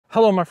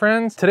Hello my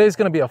friends, today's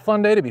gonna be a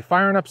fun day to be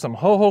firing up some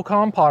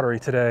Hohokam pottery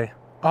today.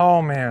 Oh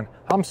man,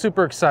 I'm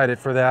super excited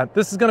for that.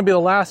 This is gonna be the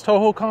last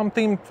Hohokam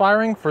themed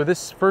firing for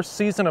this first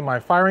season of my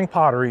firing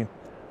pottery.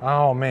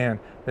 Oh man,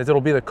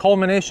 it'll be the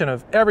culmination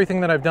of everything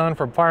that I've done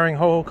from firing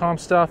Hohokam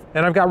stuff,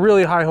 and I've got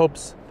really high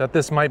hopes that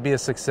this might be a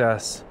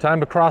success.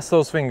 Time to cross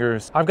those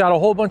fingers. I've got a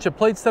whole bunch of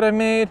plates that I've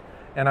made,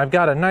 and I've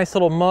got a nice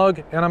little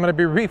mug, and I'm gonna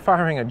be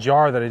refiring a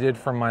jar that I did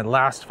from my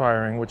last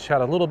firing, which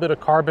had a little bit of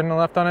carbon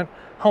left on it.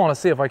 I wanna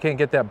see if I can't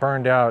get that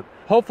burned out.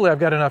 Hopefully I've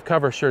got enough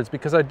cover shirts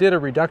because I did a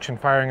reduction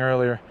firing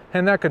earlier,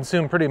 and that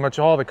consumed pretty much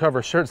all the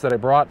cover shirts that I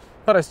brought,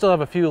 but I still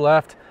have a few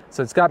left,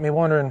 so it's got me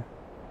wondering,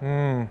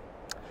 am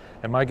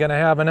I gonna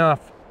have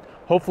enough?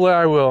 Hopefully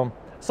I will.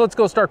 So let's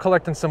go start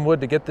collecting some wood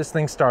to get this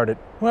thing started.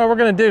 Well, we're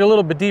gonna dig a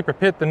little bit deeper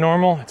pit than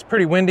normal. It's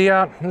pretty windy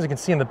out. As you can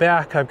see in the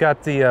back, I've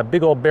got the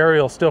big old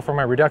burial still for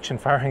my reduction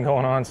firing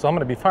going on, so I'm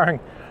gonna be firing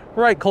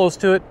right close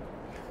to it.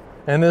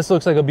 And this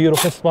looks like a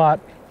beautiful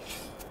spot.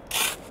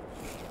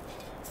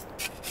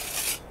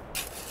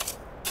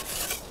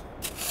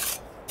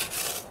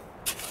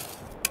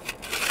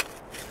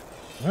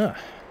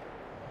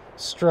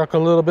 Struck a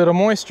little bit of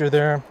moisture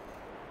there.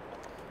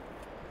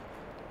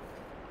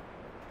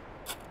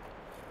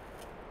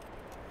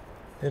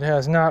 It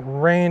has not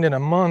rained in a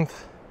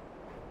month,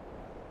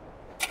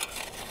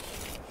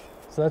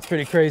 so that's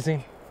pretty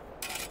crazy.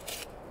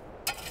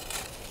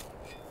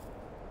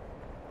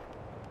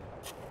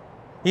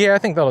 Yeah, I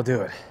think that'll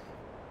do it.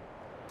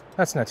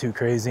 That's not too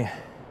crazy.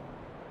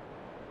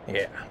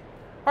 Yeah.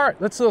 All right,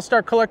 let's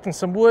start collecting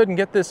some wood and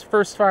get this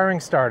first firing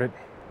started.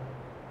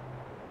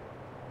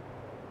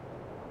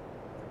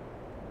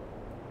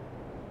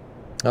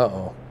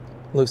 Uh-oh,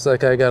 looks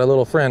like I got a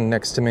little friend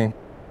next to me.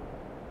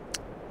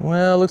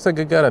 Well, looks like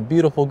I got a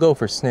beautiful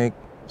gopher snake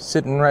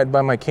sitting right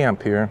by my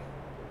camp here.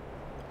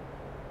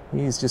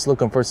 He's just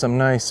looking for some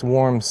nice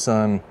warm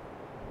sun.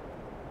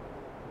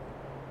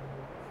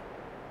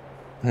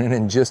 And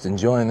then just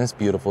enjoying this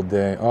beautiful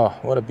day. Oh,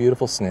 what a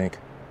beautiful snake.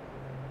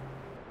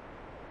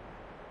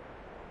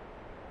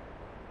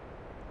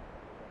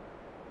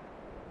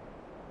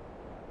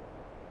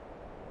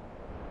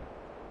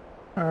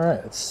 All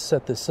right, let's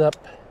set this up.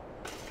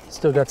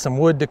 Still got some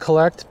wood to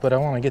collect, but I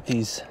want to get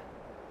these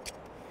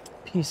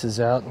pieces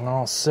out and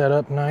all set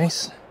up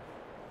nice.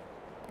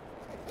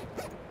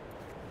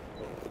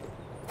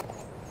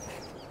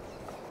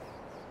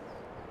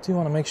 Do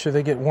want to make sure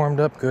they get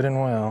warmed up good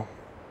and well.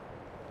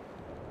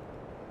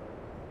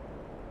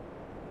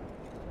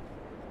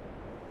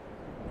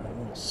 A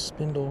little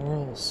spindle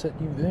roll set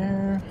you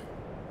there.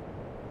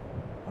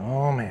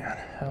 Oh man,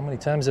 how many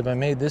times have I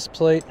made this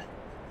plate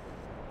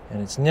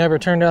and it's never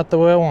turned out the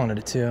way I wanted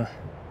it to?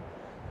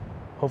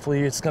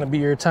 Hopefully it's going to be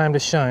your time to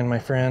shine, my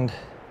friend.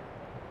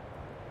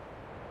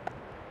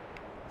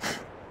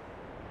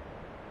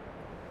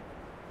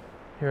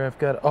 Here I've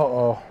got,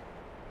 uh-oh.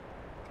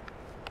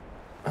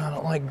 I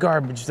don't like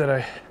garbage that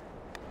I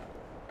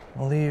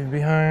leave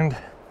behind.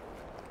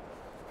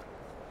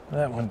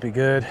 That wouldn't be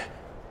good.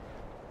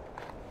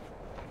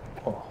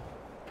 Oh.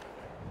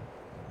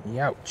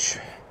 Youch.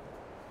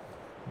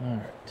 All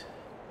right.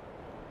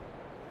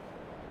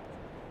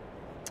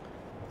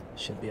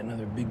 Should be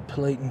another big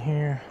plate in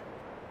here.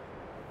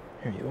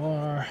 Here you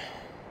are.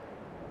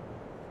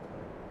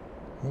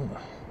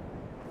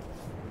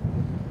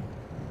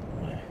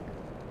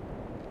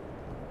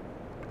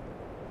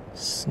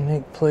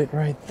 Snake plate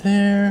right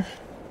there.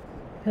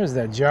 Here's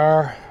that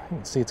jar. You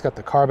can see it's got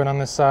the carbon on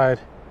this side.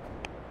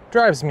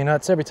 Drives me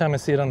nuts every time I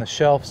see it on the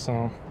shelf,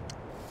 so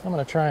I'm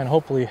gonna try and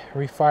hopefully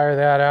refire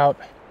that out.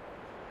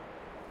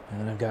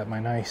 And then I've got my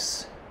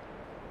nice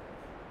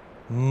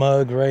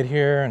mug right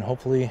here, and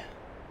hopefully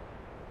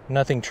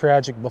nothing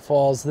tragic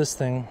befalls this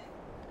thing.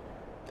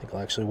 I think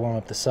I'll actually warm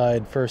up the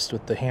side first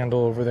with the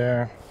handle over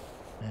there.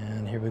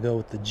 And here we go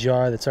with the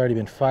jar that's already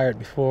been fired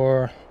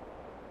before.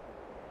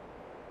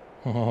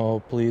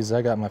 Oh, please,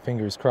 I got my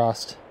fingers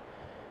crossed.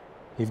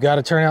 You've got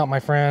to turn out, my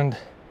friend.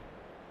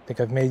 I think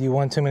I've made you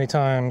one too many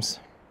times.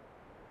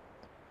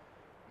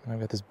 And I've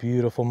got this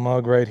beautiful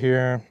mug right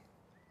here.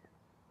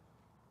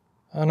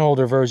 An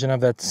older version of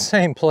that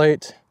same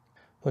plate.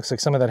 Looks like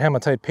some of that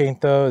hematite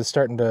paint, though, is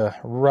starting to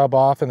rub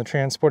off in the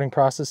transporting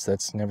process.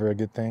 That's never a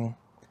good thing.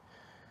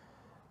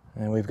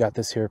 And we've got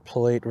this here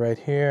plate right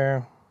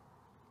here.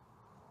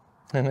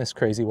 And this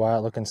crazy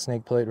wild looking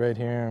snake plate right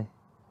here.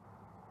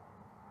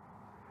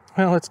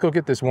 Well, let's go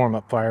get this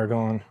warm-up fire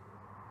going.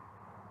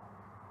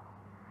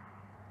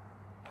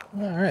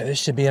 All right, this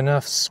should be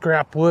enough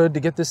scrap wood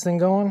to get this thing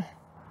going.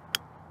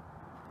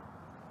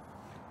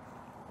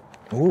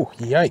 Ooh,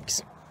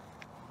 yikes.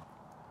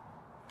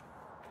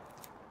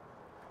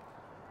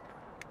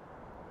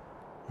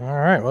 All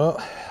right,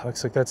 well,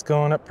 looks like that's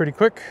going up pretty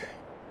quick.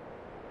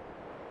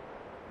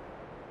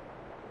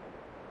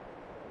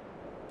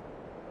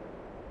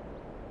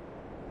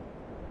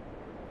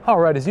 All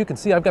right, as you can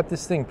see, I've got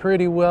this thing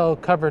pretty well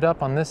covered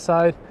up on this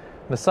side.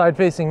 The side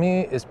facing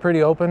me is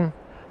pretty open.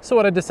 So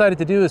what I decided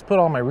to do is put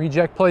all my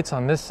reject plates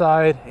on this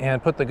side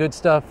and put the good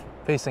stuff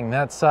facing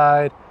that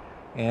side.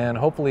 and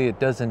hopefully it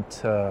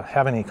doesn't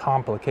have any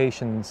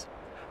complications.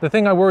 The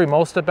thing I worry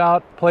most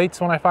about plates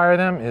when I fire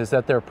them is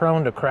that they're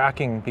prone to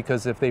cracking,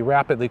 because if they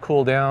rapidly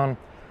cool down,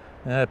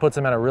 it puts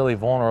them at a really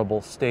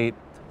vulnerable state.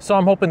 So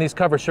I'm hoping these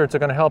cover shirts are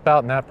going to help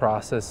out in that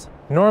process.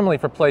 Normally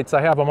for plates,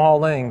 I have them all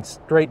laying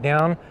straight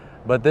down,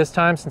 but this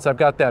time, since I've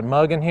got that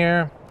mug in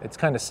here, it's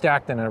kind of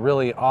stacked in a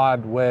really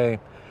odd way.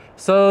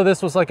 So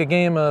this was like a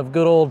game of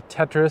good old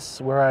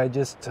Tetris, where I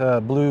just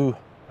blew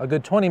a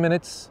good 20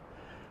 minutes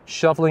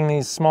shuffling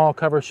these small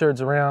cover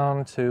shirts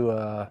around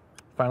to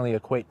finally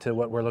equate to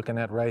what we're looking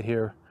at right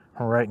here,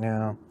 right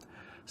now.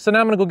 So now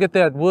I'm gonna go get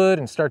that wood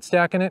and start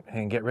stacking it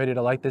and get ready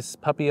to light this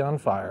puppy on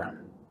fire.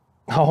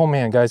 Oh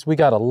man, guys, we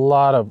got a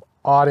lot of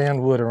odd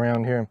end wood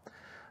around here.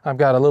 I've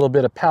got a little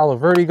bit of Palo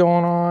Verde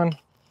going on,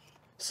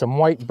 some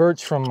white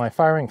birch from my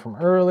firing from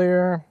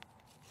earlier.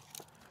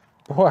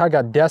 Boy, I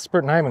got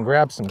desperate and I even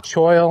grabbed some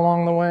cholla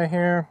along the way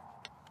here.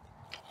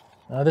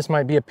 This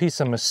might be a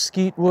piece of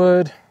mesquite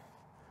wood.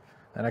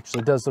 That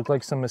actually does look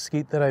like some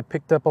mesquite that I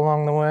picked up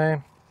along the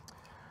way.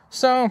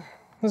 So,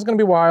 this is gonna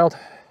be wild.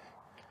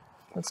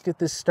 Let's get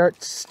this,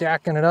 start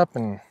stacking it up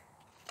and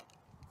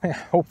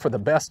hope for the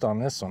best on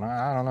this one.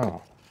 I don't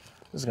know.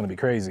 This is gonna be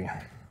crazy.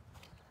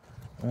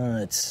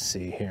 Let's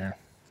see here.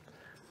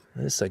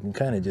 This I can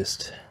kind of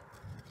just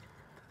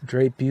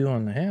drape you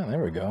on the, yeah,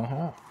 there we go.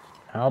 Oh,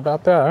 how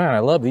about that? Man, I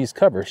love these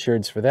cover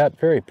shirts for that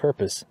very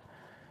purpose.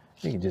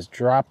 You can just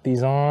drop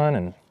these on,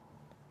 and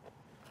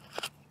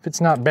if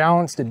it's not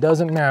balanced, it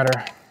doesn't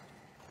matter.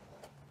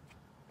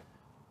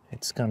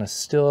 It's gonna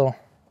still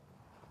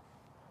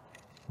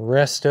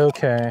rest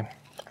okay.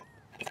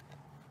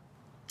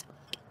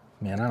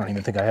 Man, I don't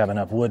even think I have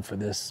enough wood for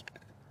this.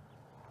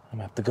 I'm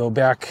gonna have to go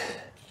back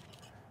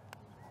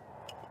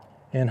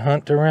and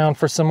hunt around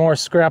for some more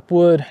scrap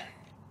wood.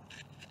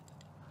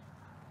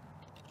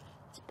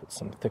 Let's put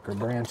some thicker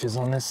branches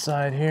on this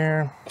side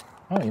here.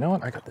 Oh, you know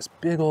what? I got this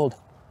big old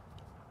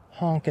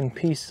honking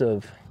piece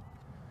of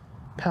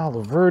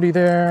Palo Verde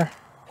there.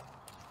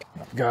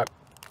 I've got,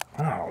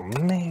 oh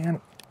man,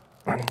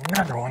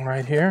 another one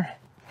right here.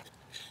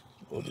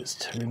 We'll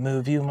just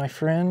remove you, my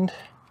friend.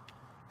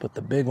 Put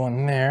the big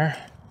one there.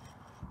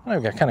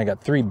 I've got, kind of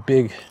got three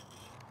big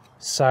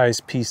size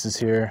pieces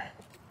here.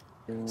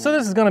 So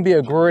this is going to be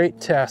a great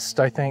test,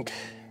 I think.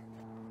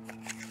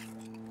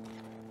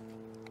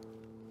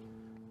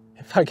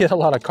 If I get a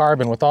lot of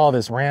carbon with all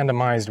this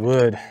randomized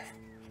wood.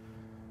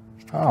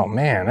 Oh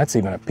man, that's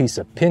even a piece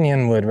of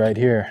pinion wood right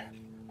here.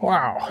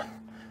 Wow.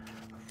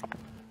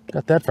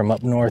 Got that from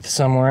up north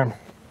somewhere.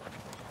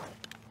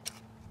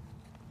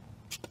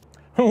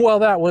 Well,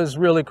 that was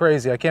really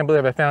crazy. I can't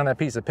believe I found that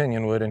piece of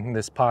pinion wood in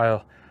this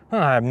pile.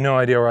 I have no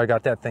idea where I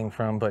got that thing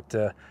from, but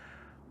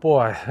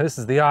boy, this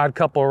is the odd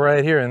couple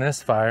right here in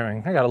this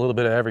firing. I got a little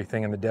bit of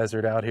everything in the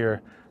desert out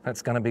here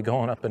that's gonna be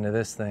going up into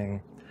this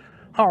thing.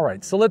 All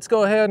right, so let's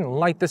go ahead and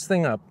light this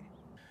thing up.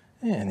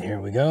 And here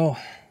we go.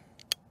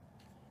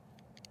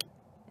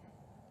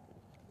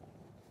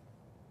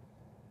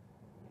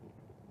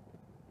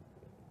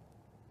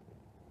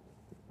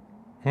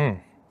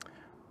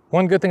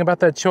 One good thing about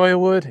that cholla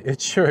wood,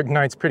 it sure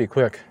ignites pretty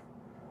quick.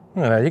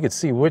 Look at that, you can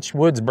see which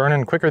wood's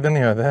burning quicker than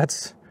the other.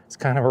 It's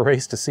kind of a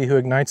race to see who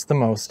ignites the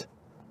most.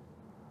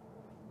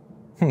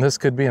 This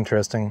could be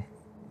interesting.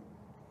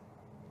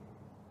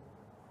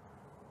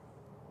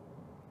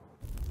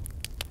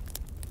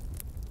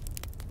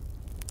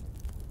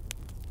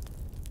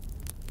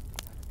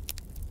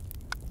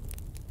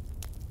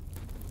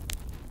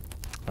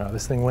 Wow,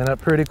 this thing went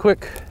up pretty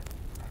quick.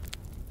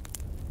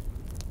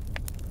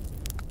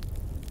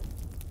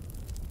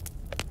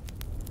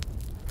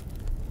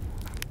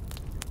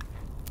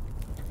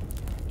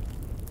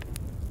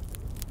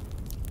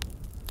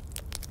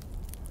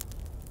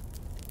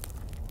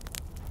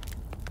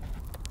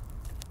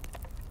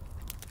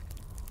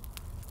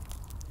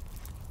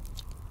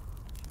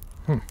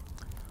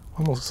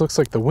 Almost looks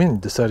like the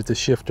wind decided to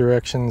shift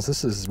directions.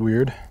 This is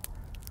weird.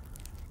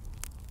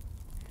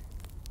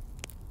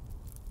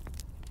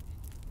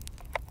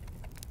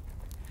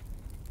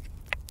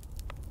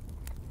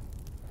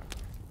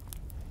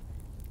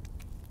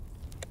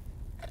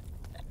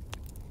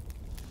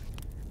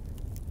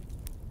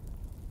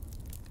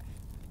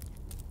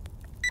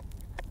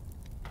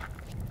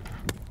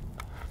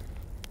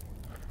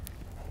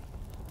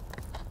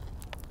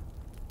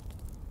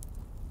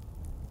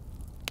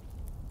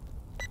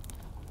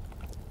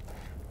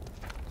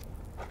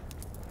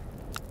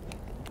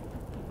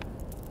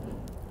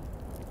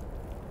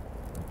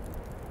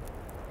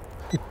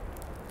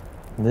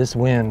 This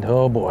wind,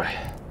 oh boy.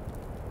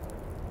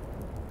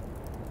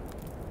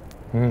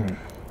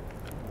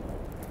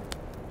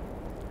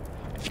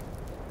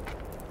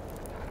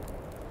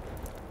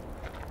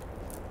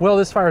 Well,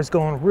 this fire is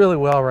going really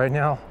well right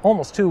now,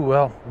 almost too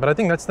well, but I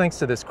think that's thanks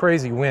to this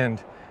crazy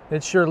wind.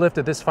 It sure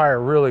lifted this fire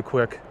really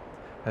quick,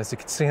 as you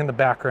can see in the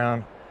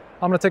background.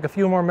 I'm gonna take a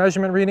few more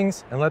measurement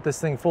readings and let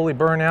this thing fully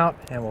burn out,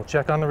 and we'll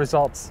check on the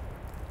results.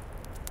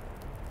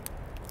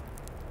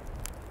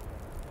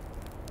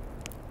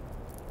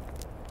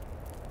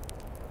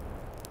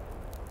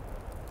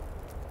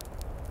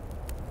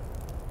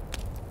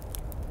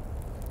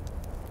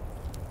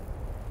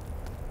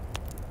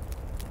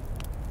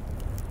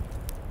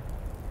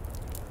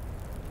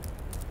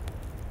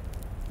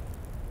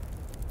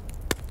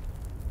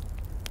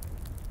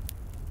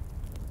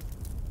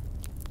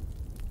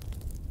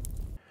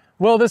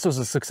 Well, this was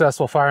a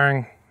successful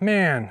firing.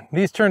 Man,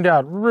 these turned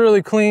out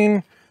really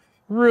clean,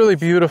 really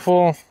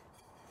beautiful.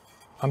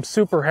 I'm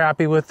super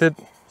happy with it.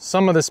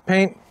 Some of this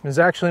paint is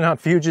actually not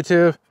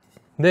fugitive.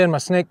 Then my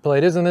snake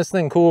plate, isn't this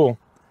thing cool?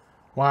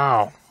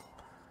 Wow,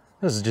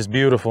 this is just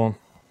beautiful.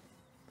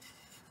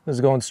 This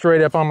is going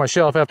straight up on my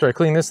shelf after I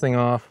clean this thing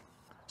off.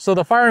 So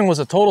the firing was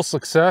a total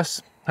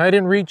success. I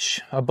didn't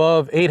reach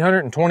above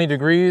 820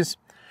 degrees.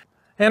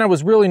 And I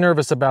was really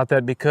nervous about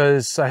that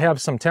because I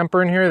have some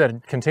temper in here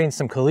that contains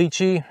some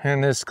caliche,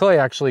 and this clay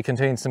actually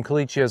contains some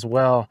caliche as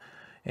well.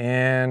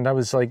 And I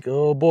was like,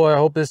 oh boy, I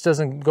hope this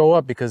doesn't go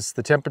up, because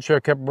the temperature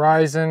kept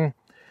rising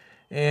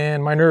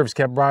and my nerves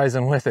kept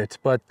rising with it.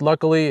 But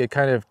luckily it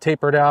kind of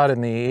tapered out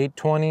in the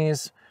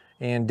 820s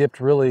and dipped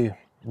really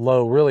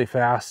low really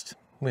fast.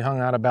 We hung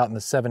out about in the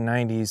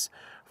 790s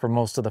for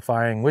most of the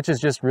firing, which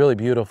is just really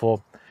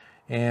beautiful.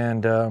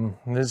 And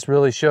this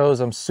really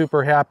shows I'm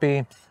super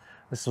happy.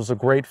 This was a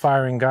great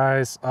firing,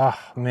 guys. Oh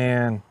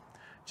man,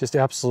 just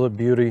absolute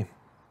beauty.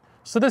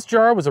 So this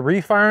jar was a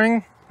refiring.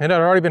 It had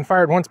already been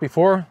fired once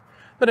before,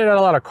 but it had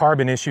a lot of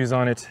carbon issues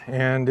on it,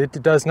 and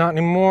it does not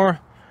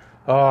anymore.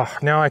 Oh,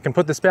 now I can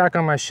put this back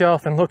on my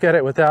shelf and look at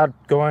it without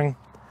going,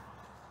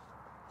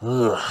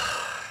 ugh,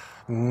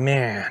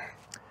 man,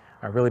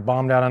 I really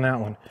bombed out on that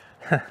one.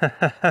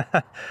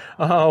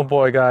 Oh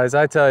boy, guys,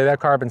 I tell you, that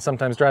carbon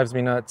sometimes drives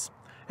me nuts.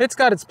 It's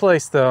got its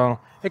place though.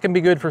 It can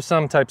be good for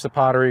some types of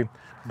pottery,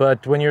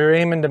 but when you're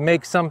aiming to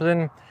make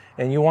something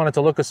and you want it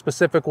to look a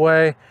specific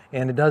way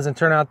and it doesn't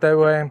turn out that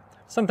way,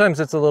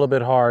 sometimes it's a little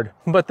bit hard.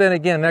 But then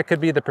again, that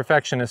could be the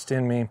perfectionist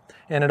in me,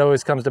 and it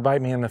always comes to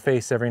bite me in the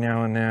face every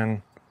now and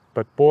then.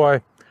 But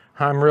boy,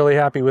 I'm really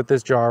happy with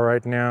this jar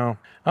right now.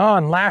 Oh,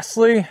 and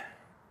lastly,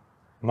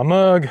 my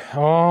mug.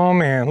 Oh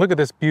man, look at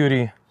this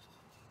beauty.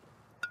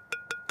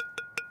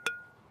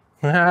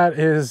 That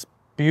is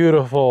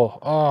beautiful.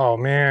 Oh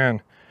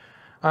man,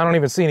 I don't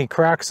even see any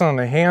cracks on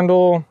the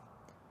handle.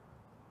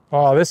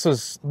 Oh, this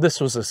was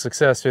a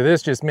success here.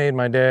 This just made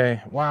my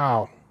day.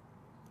 Wow,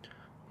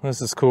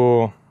 this is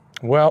cool.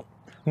 Well,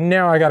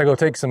 now I gotta go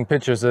take some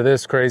pictures of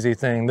this crazy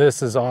thing.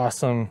 This is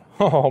awesome.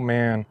 Oh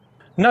man,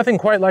 nothing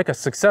quite like a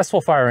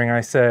successful firing,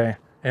 I say.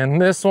 And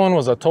this one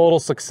was a total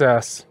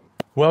success.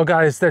 Well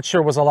guys, that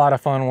sure was a lot of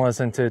fun,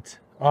 wasn't it?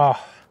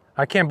 Oh,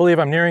 I can't believe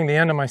I'm nearing the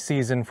end of my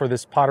season for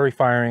this pottery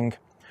firing.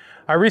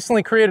 I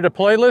recently created a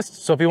playlist,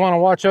 so if you want to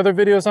watch other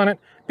videos on it,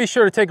 be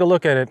sure to take a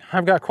look at it.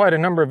 I've got quite a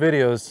number of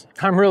videos.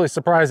 I'm really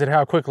surprised at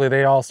how quickly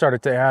they all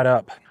started to add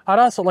up. I'd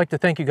also like to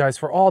thank you guys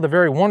for all the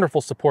very wonderful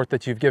support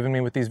that you've given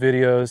me with these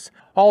videos.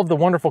 All of the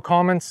wonderful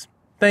comments.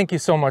 Thank you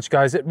so much,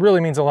 guys. It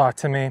really means a lot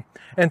to me.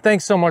 And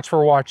thanks so much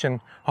for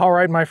watching. All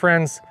right, my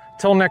friends,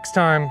 till next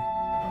time.